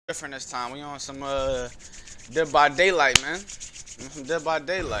Different this time. We on some Dead by Daylight, man. Some Dead by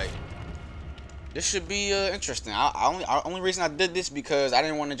Daylight. This should be interesting. Only reason I did this because I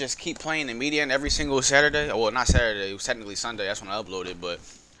didn't want to just keep playing the median every single Saturday. Well, not Saturday. It was technically Sunday. That's when I uploaded. But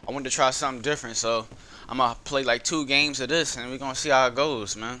I wanted to try something different. So I'm gonna play like 2 games of this, and we're gonna see how it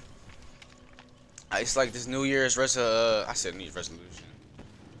goes, man. It's like this New Year's I said New Year's resolution.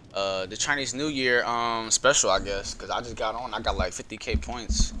 The Chinese New Year special, I guess, because I just got on. I got like 50k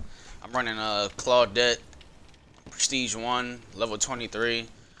points. I'm running Claudette Prestige 1, level 23,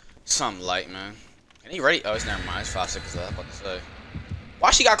 something light, man. And he ready? Oh, it's never mind. It's 5 seconds left. I was about to say. Why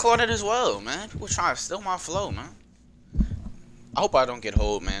she got Claudette as well, man? People trying to steal my flow, man. I hope I don't get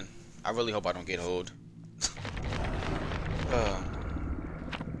hold, man. I really hope I don't get hold.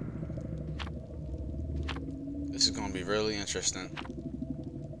 This is gonna be really interesting.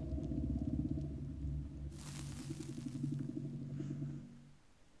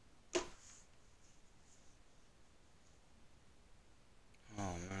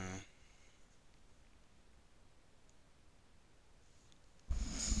 Oh man.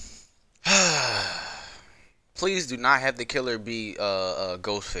 Please do not have the killer be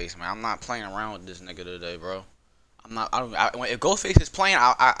Ghostface, man. I'm not playing around with this nigga today, bro. If Ghostface is playing,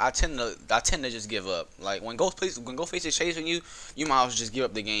 I tend to just give up. Like when Ghostface is chasing you, you might as well just give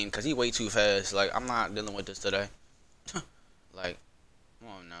up the game because he way too fast. Like I'm not dealing with this today. Like, come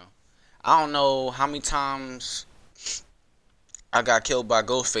on now. I don't know how many times I got killed by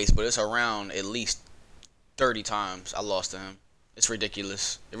Ghostface, but it's around at least 30 times I lost to him. It's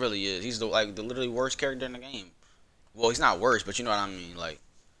ridiculous. It really is. He's the literally worst character in the game. Well, he's not worse, but you know what I mean. Like,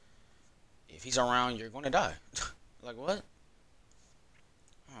 if he's around, you're gonna die. Like what?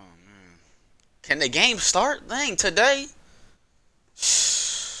 Oh man. Can the game start? Dang, today?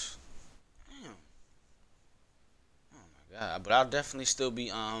 Damn. Oh my god. But I'll definitely still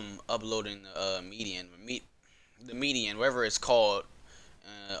be uploading the median, whatever it's called,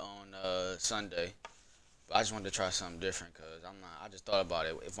 on Sunday. But I just wanted to try something different because I just thought about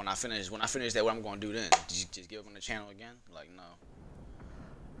it. When I finish that, what I'm gonna do then? Just give up on the channel again? Like no.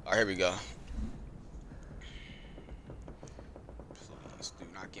 Alright, here we go. Do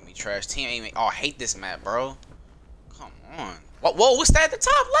not get me trash. Team aiming. Oh, I hate this map, bro. Come on. Whoa, what's that at the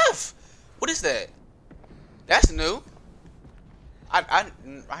top left? What is that? That's new. I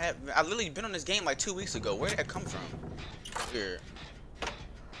literally been on this game like 2 weeks ago. Where did that come from? Weird.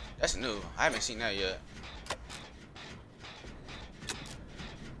 That's new. I haven't seen that yet.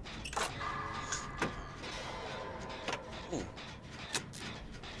 Ooh.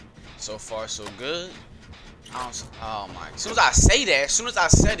 So far, so good. Oh my! As soon as I say that, as soon as I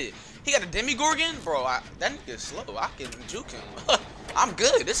said it, he got a Demigorgon, bro. That nigga's slow. I can juke him. I'm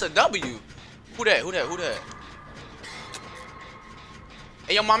good. It's a W. Who that? Who that? Who that?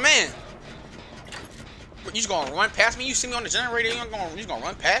 Hey, yo, my man. You just gonna run past me? You see me on the generator? You just gonna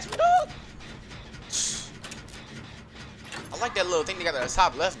run past me, dog? I like that little thing they got at the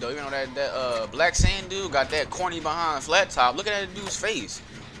top left, though. Even though that black sand dude got that corny behind flat top. Look at that dude's face.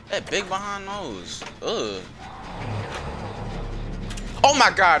 That big behind nose. Ugh. Oh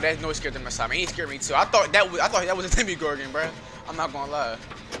my god, that noise scared the mess out of me. He scared me too. I thought that was a Demigorgon, bro. I'm not gonna lie.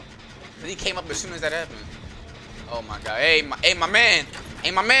 He came up as soon as that happened. Oh my god. Hey my man.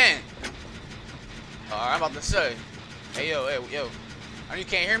 Hey my man. I'm about to say. Hey yo. I know you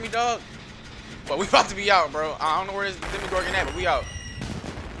can't hear me, dog. But we about to be out, bro. I don't know where this Demigorgon at, but we out.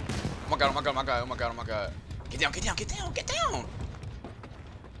 Oh my god, oh my god, oh my god, oh my god, oh my god. Get down, get down, get down, get down.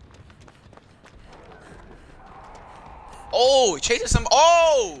 Oh, he chasing some.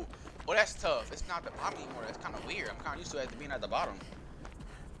 Oh, well, that's tough. It's not the bottom anymore. That's kind of weird. I'm kind of used to it being at the bottom.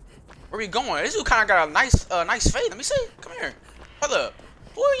 Where we going? This dude kind of got a nice fade. Let me see. Come here. Hold up.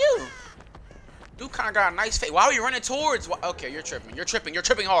 Who are you? Dude kind of got a nice fade. Why are you running towards? Okay, you're tripping. You're tripping. You're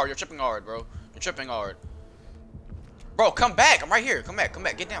tripping hard. You're tripping hard, bro. You're tripping hard. Bro, come back. I'm right here. Come back. Come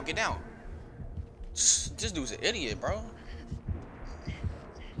back. Get down. Get down. This dude's an idiot, bro.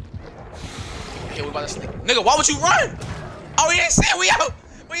 Okay, we about to sleep. Nigga, why would you run? Oh, he ain't saying we out.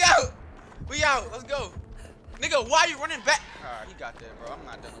 We out. We out. Let's go. Nigga, why are you running back? Alright, he got that, bro. I'm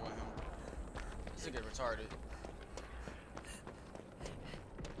not dealing with him. This nigga retarded.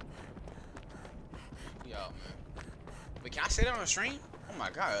 We out, man. Wait, can I say that on the stream? Oh my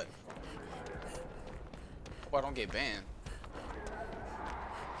god. Hope I don't get banned.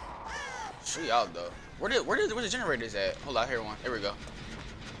 We out though. Where the generators at? Hold on, here one. Here we go.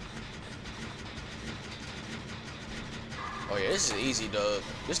 Oh yeah, this is easy, dog.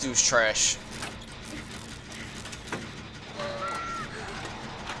 This dude's trash.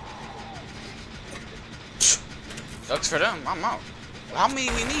 Sucks for them. I'm out. How many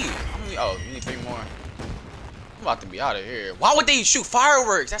we need? How many? Oh, we need 3 more. I'm about to be out of here. Why would they shoot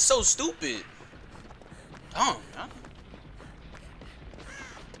fireworks? That's so stupid. Dumb, huh? Oh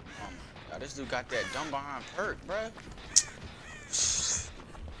my god, this dude got that dumb behind perk, bruh.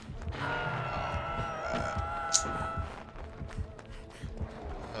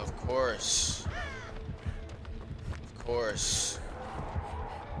 Of course. Of course.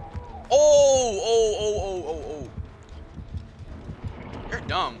 Oh. You're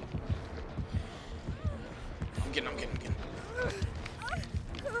dumb. I'm getting.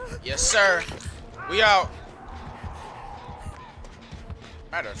 Yes, sir. We out.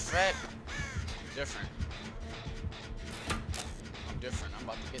 Matter of fact, I'm different. I'm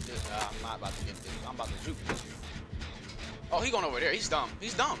about to get this. I'm not about to get this. I'm about to juke this. Oh, he going over there. He's dumb.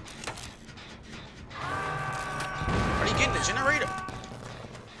 Are you getting the generator?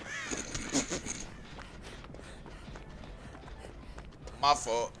 My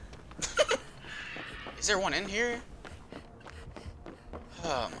fault. Is there one in here?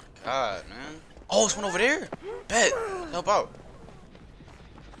 Oh my god, man. Oh, it's one over there. Bet. Help out.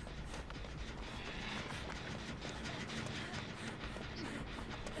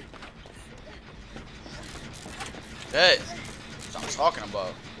 Bet. That's what I'm talking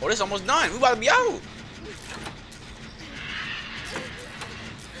about. Oh, this almost done. We about to be out.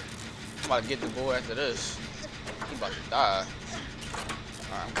 I'm about to get the boy after this. He about to die.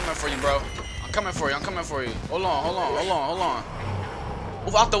 Alright, I'm coming for you, bro. I'm coming for you. Hold on.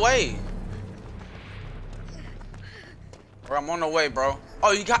 Move out the way. Bro, I'm on the way, bro.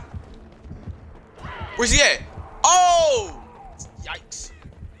 Oh, you got... Where's he at? Oh! Yikes.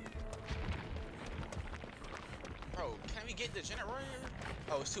 Bro, can we get the generator?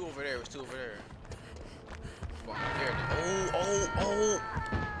 Oh, it's 2 over there. Going up there. Oh.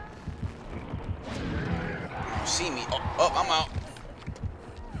 You see me. Oh, I'm out.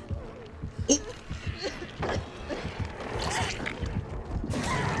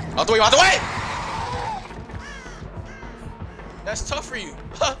 Out the way! That's tough for you.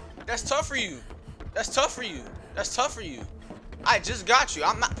 That's tough for you. I just got you.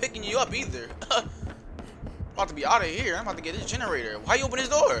 I'm not picking you up either. I'm about to be out of here. I'm about to get this generator. Why you open this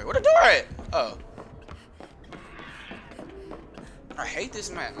door? Where the door at? Oh. I hate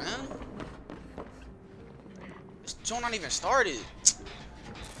this map, man. This joint not even started.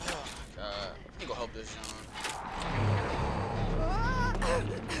 Oh my god. Let me go help this John. Come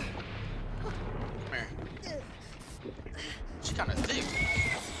here. She kinda thick.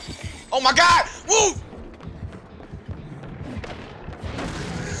 Oh my god! Move!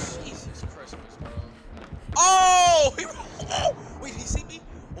 Jesus Christmas, bro. Oh! Wait, did he see me?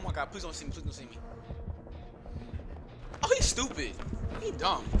 Oh my god, please don't see me. Oh, he's stupid. He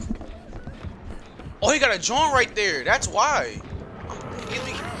dumb. Oh, he got a joint right there. That's why.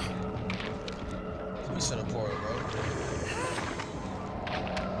 Let me set a portal, bro.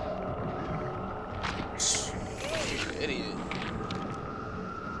 You idiot.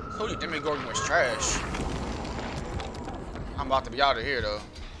 I told you Demogorgon was trash. I'm about to be out of here, though.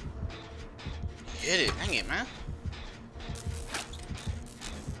 Hit it. Dang it, man.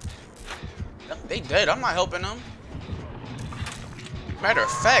 They dead. I'm not helping them. Matter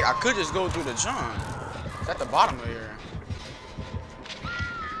of fact, I could just go through the John. It's at the bottom of here.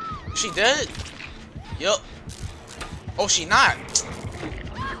 She dead? Yup. Oh, she not.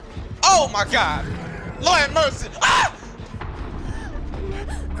 Oh my god. Lord have mercy. Ah!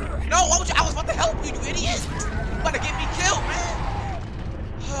 No, why would you? I was about to help you, you idiot. You about to get me killed, man.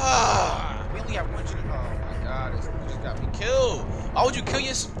 We only have 1 generator. Oh my god, you just got me killed. Why would you kill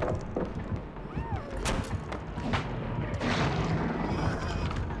yourself?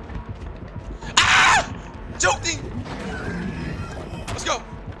 Joking! Let's go!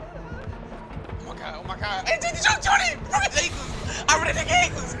 Oh my god. Hey, did you joke, Johnny? Run his ankles! I ran his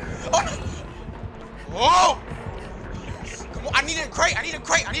ankles! Oh no! Whoa! Come on, I need a crate! Oh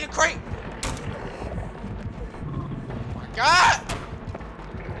my god!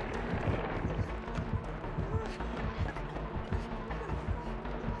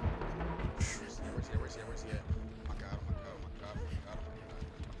 Where's he at? Oh my god.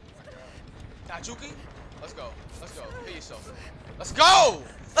 Juki? Let's go. Hit yourself. Let's go!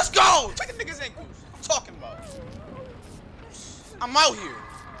 Check the nigga's ankles. I'm talking about. I'm out here.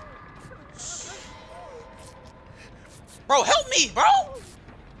 Bro, help me, bro!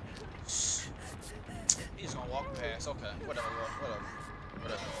 He's gonna walk past. Okay, whatever.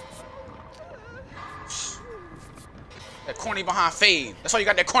 That corny behind fade. That's why you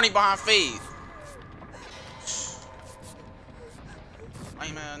got that corny behind fade. I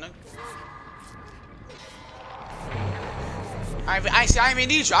ain't mad, nigga. I ain't even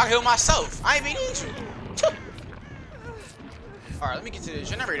need you. I'll heal myself. I ain't even need you. Alright, let me get to the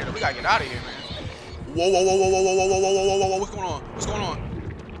generator. We gotta get out of here, man. Whoa, whoa, whoa, whoa, whoa, whoa, whoa, whoa, whoa, whoa, whoa, what's going on? What's going on?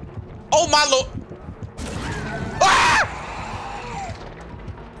 Oh my lord! Ah!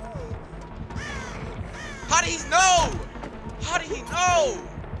 How did he know? How did he know?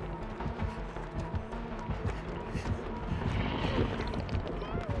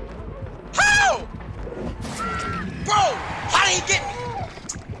 How? Bro, how did he get me?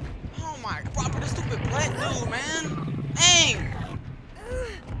 Oh my god, bro, this stupid black dude, man. Dang.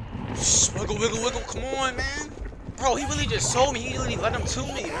 Wiggle, wiggle, wiggle, come on, man. Bro, he really just sold me. He really let him to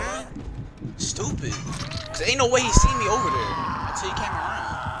me, man. Stupid. Cause ain't no way he seen me over there until he came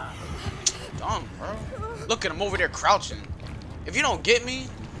around. Dumb, bro. Look at him over there crouching. If you don't get me,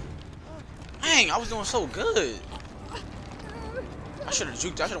 dang, I was doing so good. I should have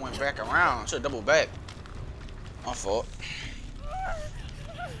juked. I should have went back around. Should have doubled back. My fault.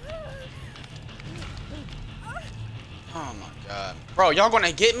 Oh my god. Bro, y'all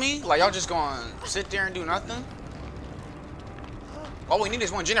gonna get me? Like, y'all just gonna sit there and do nothing? All we need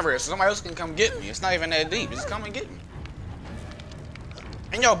is one generator so somebody else can come get me. It's not even that deep. Just come and get me.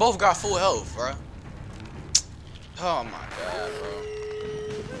 And y'all both got full health, bro. Oh my god,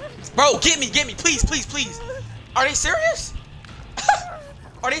 bro. Bro, get me, please, please, please. Are they serious?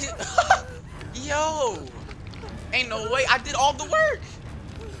 Are they? Yo, ain't no way. I did all the work.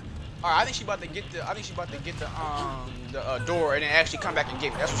 All right, I think she about to get the door and then actually come back and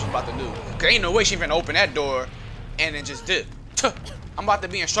get me. That's what she's about to do. Cause ain't no way she finna open that door and then just dip. I'm about to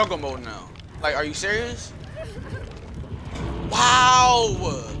be in struggle mode now. Like, are you serious? Wow.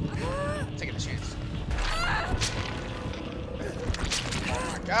 Taking a chance. Oh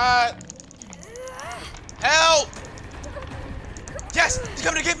my god. Help! Yes, he's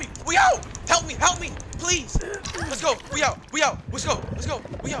coming to get me. We out. Help me, please. Let's go. We out. Let's go.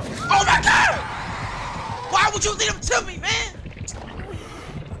 We out. Oh my god! Why would you lead him to me, man?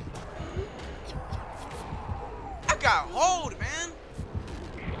 I got hold, man.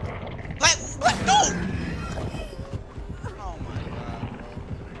 Let go. Oh my god.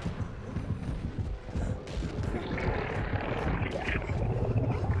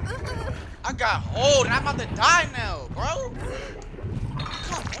 I got hold, and I'm about to die now, bro.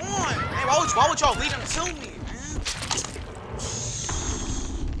 Come on, man. Why would y'all lead him to me, man?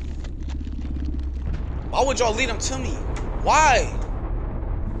 Why would y'all lead him to me? Why?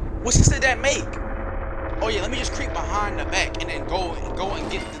 What sense did that make? Oh yeah, let me just creep behind the back and then go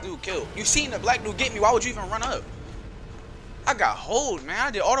and get the dude killed. You seen the black dude get me? Why would you even run up? I got hold, man.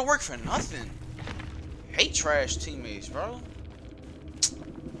 I did all the work for nothing. Hate trash teammates, bro.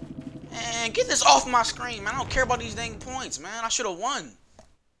 Man, get this off my screen, man. I don't care about these dang points, man. I should have won.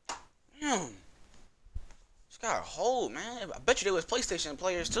 Damn. Just got a hold, man. I bet you there was PlayStation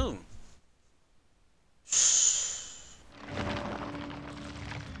players too.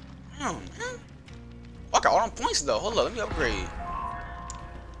 Damn, man. Oh, I got all them points though. Hold up, let me upgrade.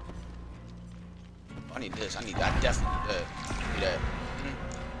 I need this. I definitely need that. Need that.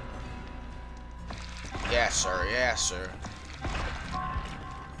 Yes, sir. Yes, sir.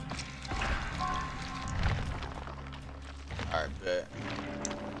 Alright, bet.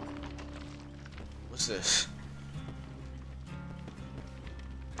 What's this?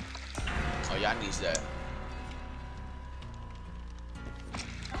 Oh, y'all needs that.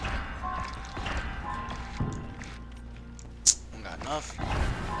 I got enough. Oh,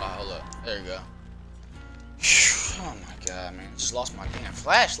 hold up. There you go. Oh my god, man. Just lost my damn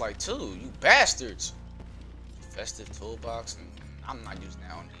flashlight too. You bastards. Festive toolbox. And I'm not using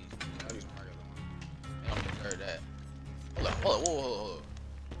that on these. I'll use my regular one. They don't deserve that. Hold up, hold up.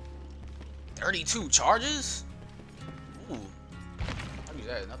 32 charges? Ooh. I'll use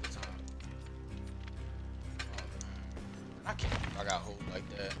that another time. Oh, man. I can't believe I got hold like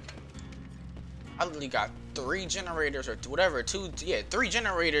that. I literally got 3 generators or whatever, 3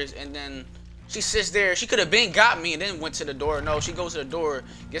 generators, and then she sits there. She could have been got me and then went to the door. No, she goes to the door,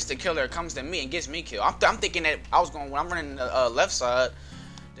 gets the killer, comes to me and gets me killed. I'm thinking that I was going, when I'm running the left side,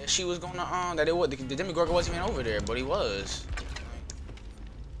 that she was gonna that it was the Demogorgon wasn't even over there, but he was.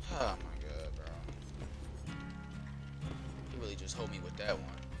 Oh my god, bro. He really just hold me with that one.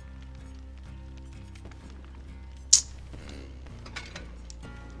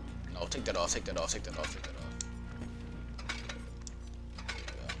 No, take that off, take that off, take that off, take that off.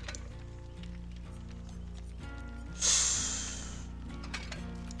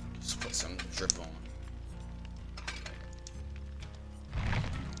 Just put some drip on.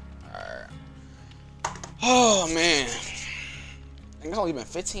 Oh man, I think it's only been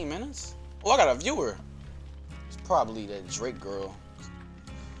 15 minutes. Oh, I got a viewer. It's probably that Drake girl.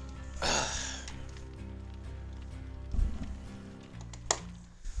 Oh,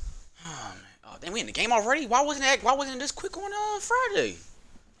 man. Oh, damn, we in the game already? Why wasn't it this quick on Friday?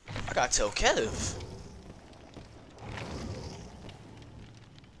 I gotta tell Kev.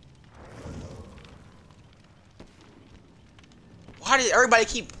 Why did everybody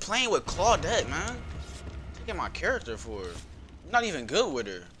keep playing with Claudette, man? Taking my character for her. I'm not even good with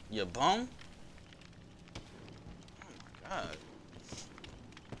her, you bum. Oh my god.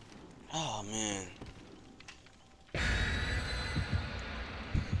 Oh man.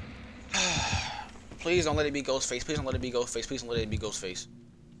 Please don't let it be Ghostface. Please don't let it be Ghostface. Please don't let it be Ghostface.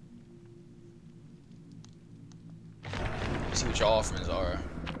 Let's see what your offerings are.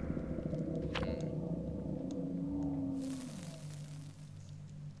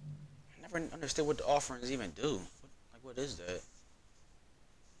 I never understood what the offerings even do. Like, what is that?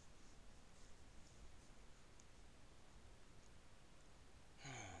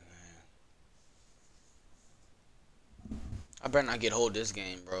 Oh, man. I better not get hold of this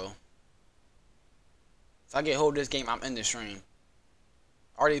game, bro. If I get hold of this game, I'm in the stream.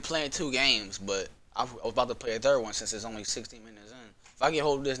 Already playing 2 games, but I was about to play a 3rd one since it's only 16 minutes in. If I get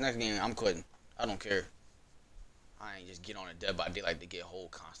hold of this next game, I'm quitting. I don't care. I ain't just get on a Dead by Daylight to get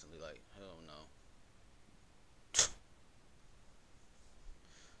hold constantly. Like, hell no.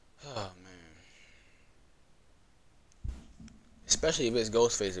 Oh, man. Especially if it's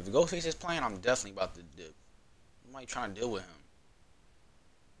Ghostface. If Ghostface is playing, I'm definitely about to dip. I'm like trying to deal with him.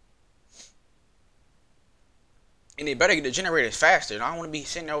 And they better get the generators faster. I don't want to be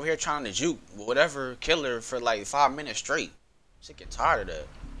sitting over here trying to juke whatever killer for like 5 minutes straight. I'm sick and tired of that.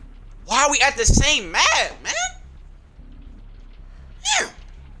 Why are we at the same map, man? Damn.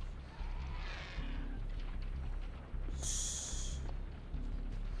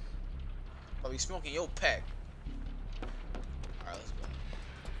 I'll be smoking your pack. Alright, let's go.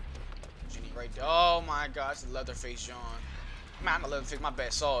 Jenny right there. Oh my god, it's the Leatherface John. Man, not Leatherface, my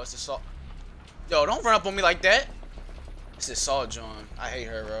bad. Saw. It's the Saw. Yo, don't run up on me like that. This is Saw John. I hate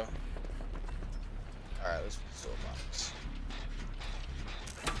her, bro. Alright, let's do about this.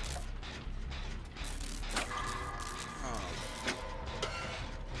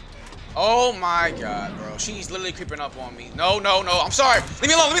 Oh my god, bro. She's literally creeping up on me. No, no, no. I'm sorry. Leave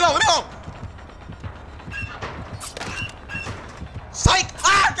me alone, leave me alone, leave me alone. Psych!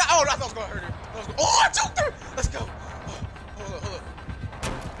 Ah! God. Oh, I thought I was gonna hurt her. Oh, I choked her! Let's go. Oh, hold up, hold up.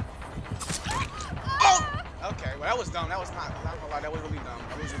 Oh! Okay, well that was dumb. That was not gonna lie, that was really dumb.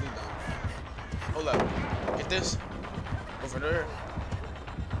 That was really dumb. Hold up. Get this. Over there.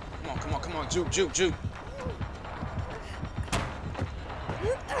 Come on, come on, come on. Juke, juke, juke.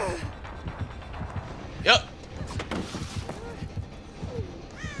 Yep.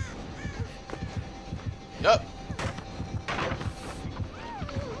 Yep.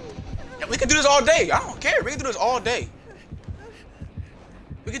 Yeah, we can do this all day. I don't care. We can do this all day.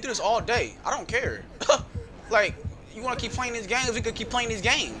 We can do this all day. I don't care. Like, you want to keep playing these games? We could keep playing these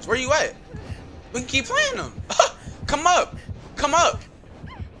games. Where you at? We can keep playing them. Come up. Come up.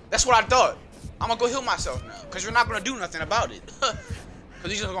 That's what I thought. I'm going to go heal myself now. Because you're not going to do nothing about it. Because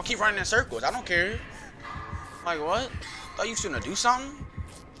you're just going to keep running in circles. I don't care. Like, what? Thought you was going to do something?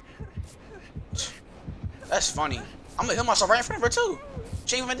 That's funny. I'm going to heal myself right in front of her, too.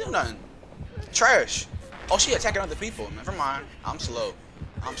 She ain't even do nothing. Trash. Oh, she attacking other people. Never mind. I'm slow.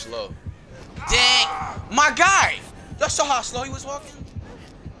 I'm slow. Dang! My guy! Y'all saw how slow he was walking?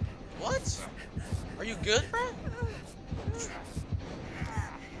 What? Are you good, bro?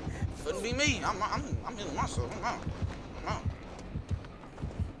 Couldn't be me. I'm healing myself. I'm out. I'm out.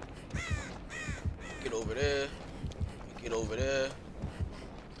 Get over there. Get over there.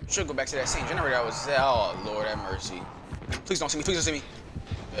 Should go back to that same generator I was at. Oh, Lord have mercy. Please don't see me. Please don't see me.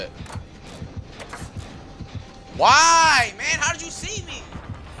 Yeah. Why, man? How did you see me?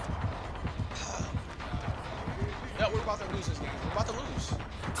 Yeah, we're about to lose this game. We're about to lose.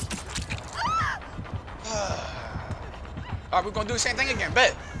 Alright, we're gonna do the same thing again.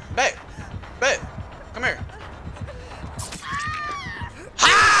 Bet. Bet. Bet. Come here.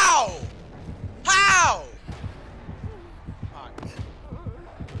 How? How? Right.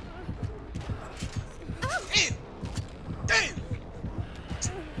 Damn. Damn.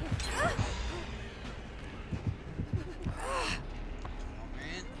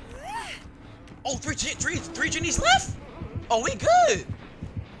 Oh, three Jennies left? Oh, we good.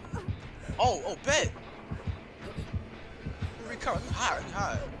 Oh, bet. We recover. Hide.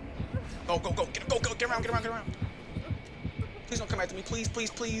 Go. Get around. Please don't come after me.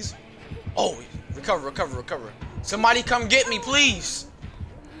 Please. Oh, recover. Somebody come get me, please.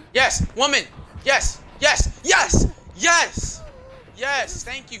 Yes, woman. Yes. Yes! Yes! Yes! Yes!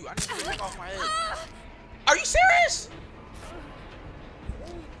 Thank you. I need to get the thing off my head. Are you serious?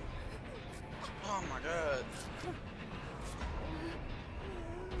 Oh my god.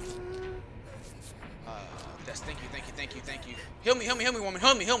 That's thank you. Heal me, woman.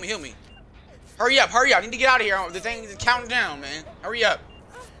 Heal me. Hurry up. I need to get out of here. The thing is counting down, man. Hurry up.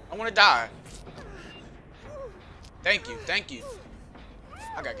 I want to die. Thank you.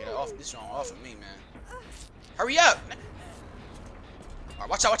 I gotta get it off this one off of me, man. Hurry up. All right,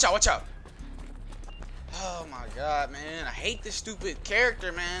 watch out. Oh my god, man. I hate this stupid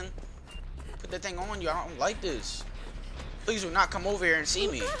character, man. Put that thing on you. I don't like this. Please do not come over here and see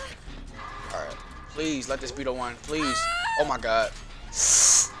me. Alright. Please let this be the one. Please. Oh my god. I'm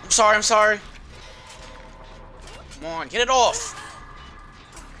sorry. Come on, get it off.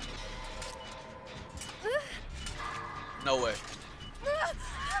 No way.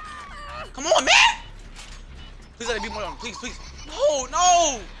 Come on, man. Please let it be more on. Please. No.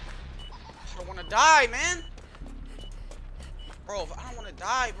 I don't want to die, man. Bro, I don't want to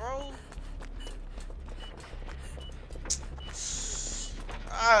die, bro.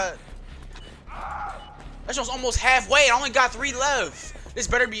 That show's almost halfway. I only got 3 left. This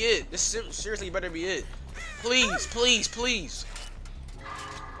better be it. This seriously better be it. Please.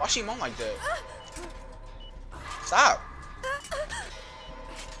 Why she moan like that? Stop.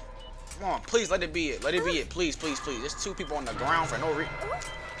 Come on, please let it be it. Please. There's 2 people on the ground for no reason.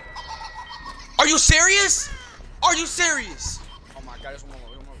 Are you serious? Oh my god, there's one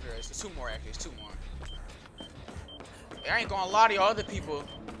more there. There's 2 more actually. There's 2 more. I ain't gonna lie to y'all other people.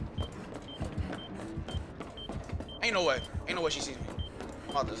 Ain't no way she sees me.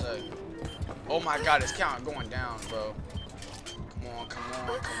 I'm about to say. Oh my god, it's count going down, bro.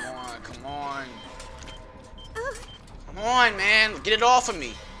 Come on, man. Get it off of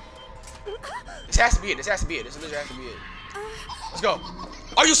me. This has to be it. This literally has to be it. Let's go.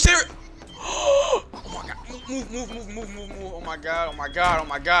 Are you serious? Oh my god. Move. Oh my god.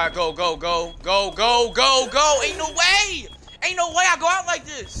 Go. Ain't no way I go out like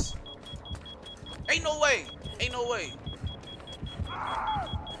this. Ain't no way.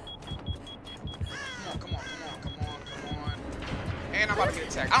 Come on. And I'm about to get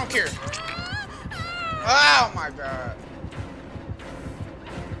attacked. I don't care. Oh my god.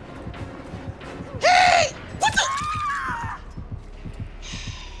 Hey! What the?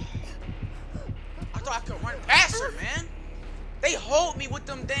 I thought I could run past her, man. They hold me with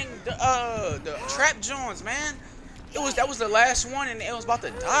them dang the trap joints, man. That was the last one, and it was about to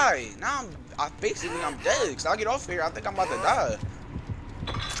die. Now I'm dead. Cause I get off here, I think I'm about to die.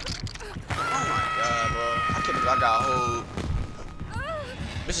 Oh my god, bro! I got hold.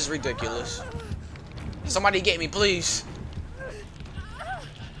 This is ridiculous. Somebody get me, please.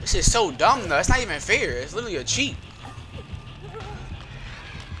 This is so dumb, though. It's not even fair. It's literally a cheat.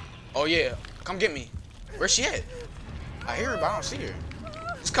 Oh yeah, come get me. Where's she at? I hear her, but I don't see her.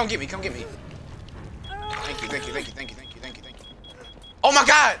 Just come get me. Thank you. Oh my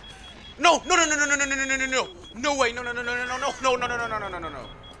god! No! No way! No! No!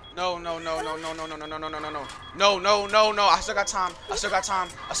 I still got time.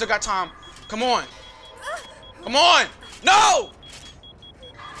 Come on! No!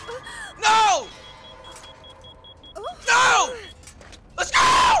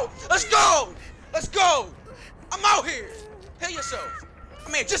 Let's go! I'm out here. Pay yourself. I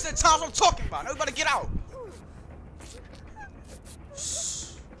mean, just in time. What I'm talking about. Everybody get out.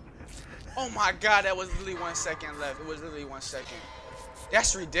 Oh my god, that was literally 1 second left. It was literally 1 second.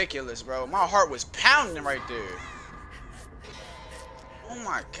 That's ridiculous, bro. My heart was pounding right there. Oh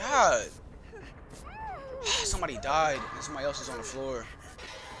my god. Somebody died and somebody else is on the floor.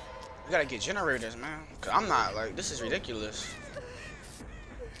 We gotta get generators, man. Cause I'm not like, this is ridiculous.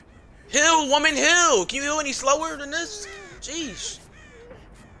 Heal, woman, heal. Can you heal any slower than this? Jeez.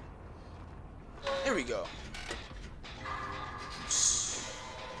 Here we go.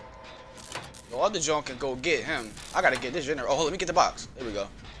 The other John can go get him. I gotta get this generator. Oh, let me get the box. There we go.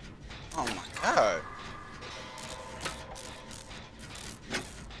 Oh my god.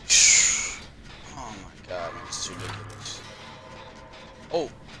 Oh my god, man, this is ridiculous. Oh,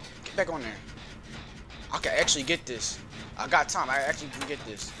 get back on there. I can actually get this. I got time. I actually can get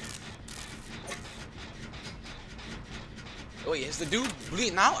this. Oh yeah, is the dude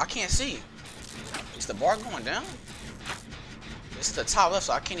bleeding out? I can't see. Is the bar going down? This is the top left,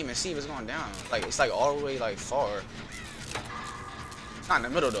 so I can't even see if it's going down. Like it's like all the way like far. It's not in the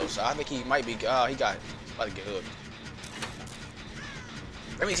middle though, so I think he might be. He's about to get hooked.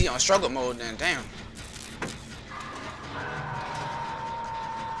 That means he's on struggle mode then. Damn.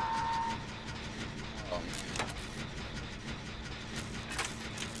 Oh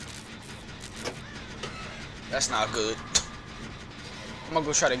That's not good. I'm gonna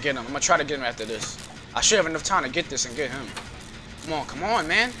go try to get him. I'm gonna try to get him after this. I should have enough time to get this and get him. Come on,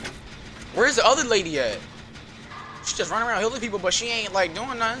 man. Where's the other lady at? She's just running around healing people, but she ain't like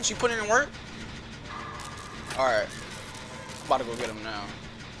doing nothing. She putting in work. Alright. I'm about to go get him now.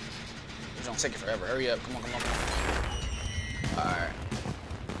 It's gonna take it forever. Hurry up. Come on, come on, come on. Alright.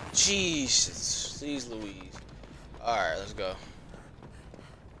 Jesus. Please, Louise. Alright, let's go.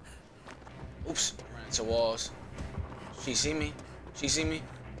 Oops. I ran into walls. She see me? She see me?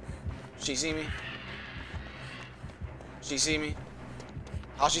 She see me? She see me?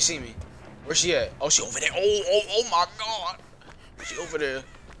 How she see me? Where's she at? Oh, she over there. Oh my God. She over there.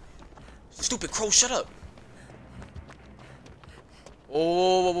 Stupid crow, shut up.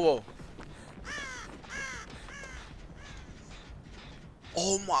 Oh, whoa.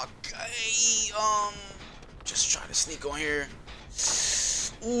 Oh my God. Just try to sneak on here.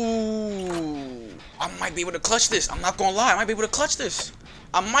 Ooh. I might be able to clutch this. I'm not gonna lie. I might be able to clutch this.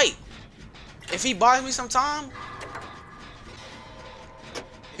 I might. If he buys me some time.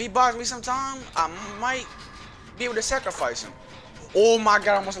 I might be able to sacrifice him. Oh my God,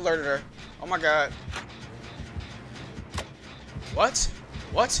 I almost alerted her. Oh my God. What?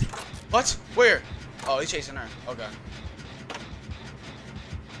 Where? Oh, he's chasing her. Okay.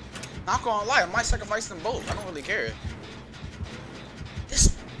 Not gonna lie, I might sacrifice them both. I don't really care.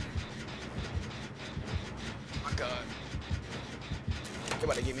 This. Oh my God. They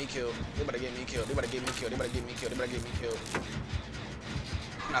about to get me killed.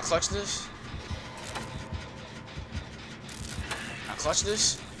 Can I clutch this?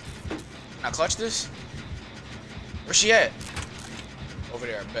 Where's she at? Over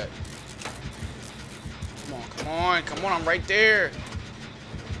there, I bet. Come on, I'm right there.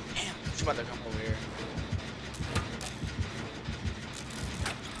 Damn, she's about to come over here.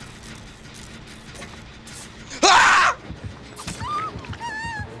 Ah!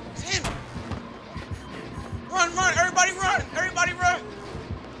 Damn. Run, everybody run!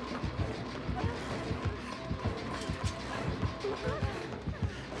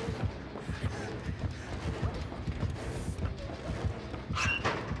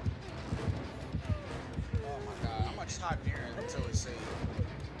 Until it's safe.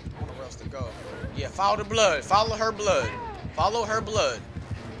 I don't know where else to go. Yeah, follow the blood. Follow her blood.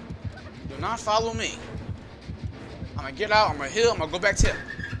 Do not follow me. I'm gonna get out. I'm gonna heal. I'm gonna go back to him.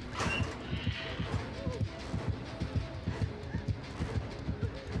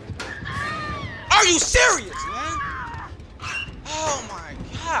 Are you serious, man? Oh my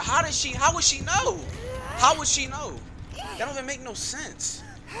God. How would she know? That don't even make no sense.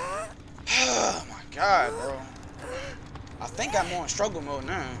 Oh my God, bro. I think I'm more in struggle mode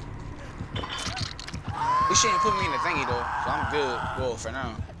now. This shit ain't put me in the thingy though, so I'm good. Well, for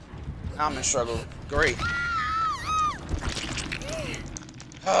now. Now I'm in struggle. Great.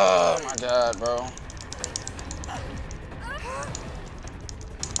 Oh my God, bro.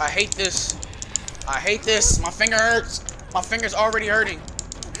 I hate this. My finger hurts. My finger's already hurting.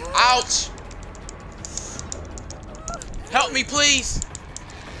 Ouch. Help me, please.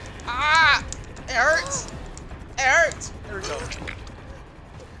 Ah! It hurts. There we go.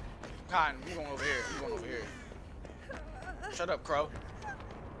 God, I'm going over here. Shut up, Crow.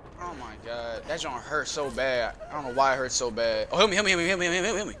 Oh my God. That joint hurts so bad. I don't know why it hurts so bad. Oh, help me.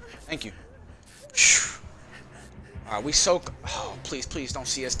 Thank you. Alright, we soak. Oh, please don't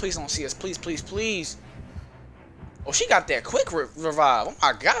see us. Please. Oh, she got that quick revive. Oh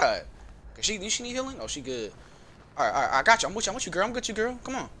my God. Does she need healing? Oh, she good. Alright, I got you. I'm with you, girl.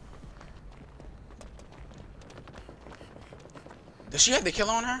 Come on. Does she have the kill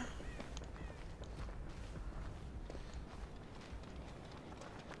on her?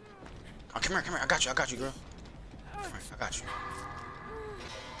 Oh, come here. I got you, girl. All right, I got you.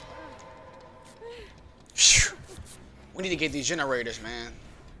 Phew. We need to get these generators, man.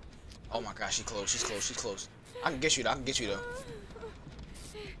 Oh my gosh, she's close. I can get you though. I'm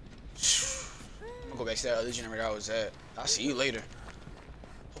gonna go back to that other generator I was at. I'll see you later.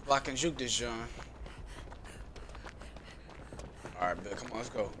 Hope I can juke this, John. Alright, Bill, come on, let's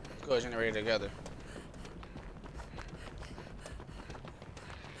go. Let's go generator together.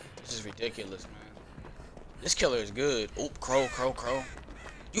 This is ridiculous, man. This killer is good. Oop, crow.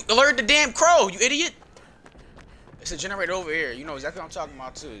 You alerted the damn crow, you idiot! It's a generator over here. You know exactly what I'm talking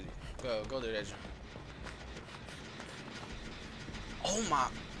about, too. Go to that generator. Oh my.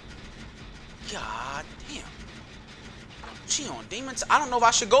 God damn. She on demons. I don't know if I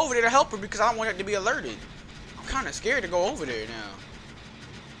should go over there to help her because I don't want her to be alerted. I'm kind of scared to go over there now.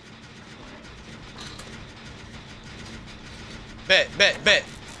 Bet.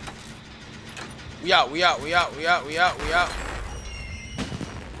 We out. We out. We out. We out. We out. We out.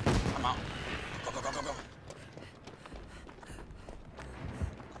 I'm out. Go, go, go, go, go.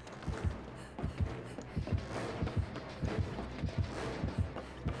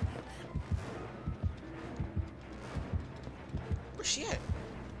 Where's she at?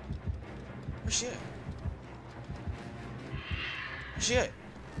 Where's she at? Where's she at?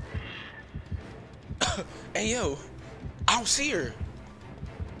 Hey, yo. I don't see her.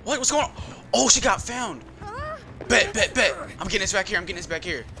 What? What's going on? Oh, she got found. Bet, bet, bet. I'm getting this back here. I'm getting this back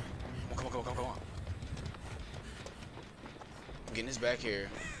here. Come on, come on, come on, come on. I'm getting this back here.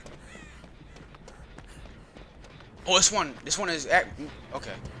 Oh, this one. This one is at.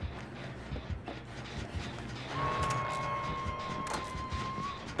 Okay.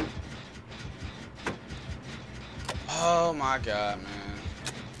 Oh my God, man.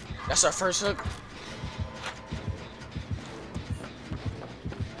 That's our first hook.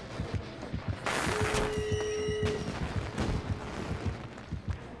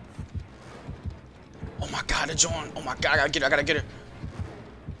 Oh my God, the John. Oh my God, I gotta get her. I gotta get her.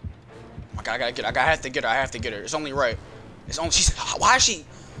 Oh my God, I gotta get her. I have to get her. I have to get her. It's only right. It's only. She's. Why is she?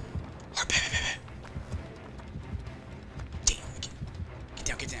 Damn. Get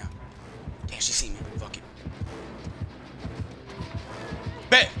down. Get down. Damn, she see me. Fuck it.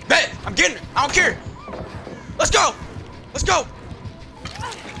 Bet. Bet. I'm getting her. I don't care. Let's go. Let's go.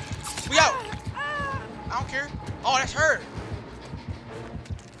 We out. I don't care. Oh, that's her.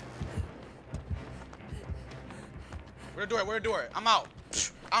 Where the door? Where the door? I'm out.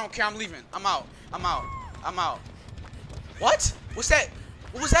 I don't care. I'm leaving. I'm out. I'm out. I'm out. What? What's that?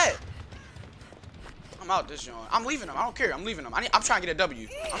 What was that? I'm out this joint. I'm leaving them. I don't care. I'm leaving them. I'm trying to get a W.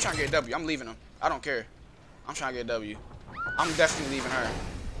 I'm trying to get a W. I'm leaving them. I don't care. I'm trying to get a W. I'm definitely leaving her.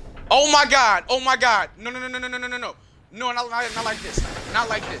 Oh my God. Oh my God. No, no, no, no, no, no, no, no, no. No, not like this. Not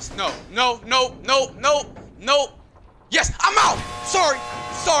like this. No, no, no, no, no, no. Yes, I'm out. Sorry.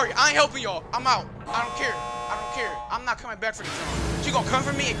 Sorry. I ain't helping y'all. I'm out. I don't care. I don't care. I'm not coming back for this joint. She gonna come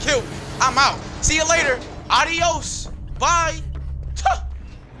for me and kill me. I'm out. See you later. Adios. Bye.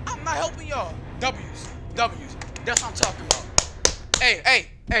 I'm not helping y'all. W's. W's. That's what I'm talking about. Hey, hey,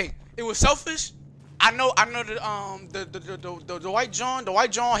 hey. It was selfish. I know the white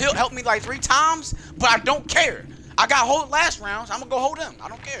John, he'll help me like 3 times, but I don't care. I got hold last rounds. I'm gonna go hold him. I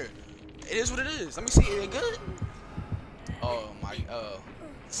don't care. It is what it is. Let me see. Is it good? Oh my.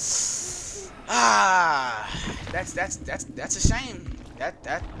 That's a shame.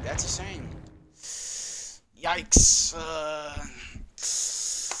 That's a shame. Yikes.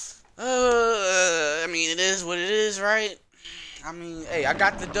 I mean, it is what it is, right? I mean, hey, I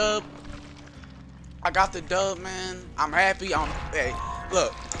got the dub. I got the dub, man. I'm happy. Hey,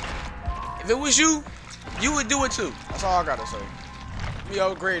 look. If it was you, you would do it too. That's all I gotta say. Me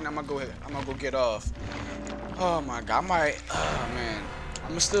upgrading. I'm gonna go ahead. I'm gonna go get off. Oh my God. I might. Oh man.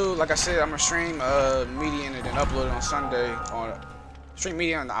 I'm still, like I said, I'm gonna stream Median and then upload it on Sunday. Stream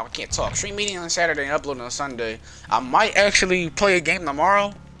Median. I can't talk. Stream Median on Saturday and upload it on Sunday. I might actually play a game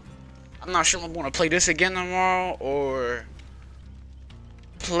tomorrow. I'm not sure if I'm gonna play this again tomorrow or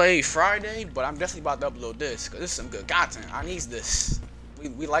play Friday, but I'm definitely about to upload this because this is some good content. I need this.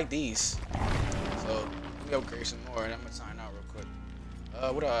 We like these. So let me upgrade some more and I'm gonna sign out real quick.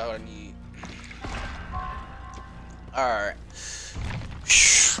 What do I need? Alright.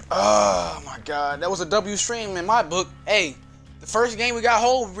 Oh my God. That was a W stream in my book. Hey, the first game we got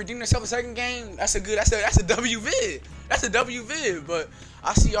hold, redeemed ourselves the second game. That's a W vid. That's a W vid. But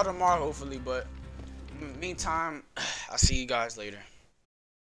I'll see y'all tomorrow hopefully. But meantime, I'll see you guys later.